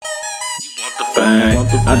the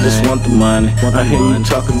fame, I just want the money. I hear you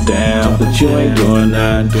talking down, but you ain't doing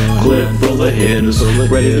nothing. Clip full of hitters,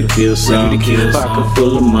 ready to kill some. Pocket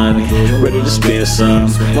full of money, ready to spend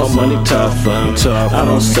some. More money, tough fun. I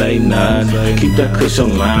don't say nothing, keep that kush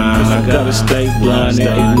on line. I gotta stay blunt,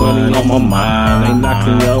 ain't money on my mind. Ain't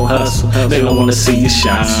knocking your hustle, they don't wanna see you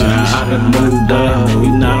shine. I done moved up,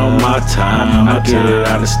 you not on my time. I get it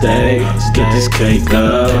out of state, get this cake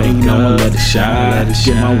up. You know I'ma let it shine,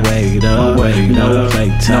 get my weight up. No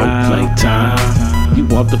playtime. You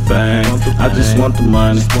want the fame, I just want the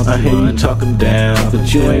money. I hear you talking down,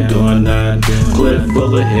 but you ain't doing nothing. Clip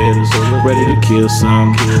full of hitters, ready to kill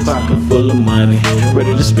some. Pocket full of money,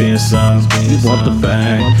 ready to spend some. You want the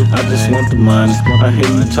fame, I just want the money. I hear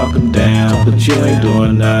you talking down, but you ain't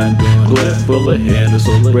doing nothing. Clip full of hitters,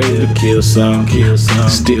 ready to kill some.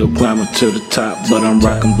 Still climbing to the top, but I'm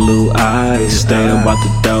rocking blue eyes. Stay about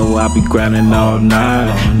the dough, I be grinding all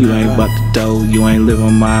night. You ain't about the dough, you ain't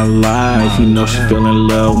living my life. You know she feeling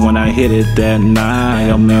love when I hit it that night.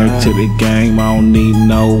 I'm married to the game, I don't need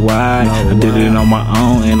no wife. I did it on my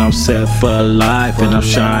own and I'm set for life. And I'm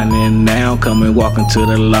shining now, coming walking to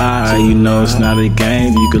the light. You know it's not a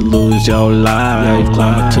game, you could lose your life.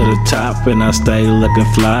 Climbing to the top and I stay looking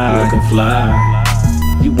fly.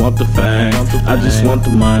 You want the fame, I just want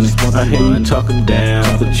the money. I hear you talking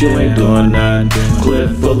down, but you ain't doing nothing.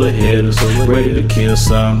 Clip full of hitters, ready to kill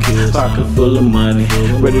some. Pocket full of money,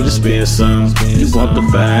 ready to spend some. You want the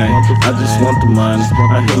fame, I just want the money.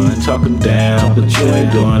 I hear you talking down, but you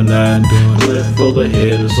ain't doing nothing. Clip full of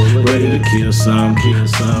hitters, ready to kill some.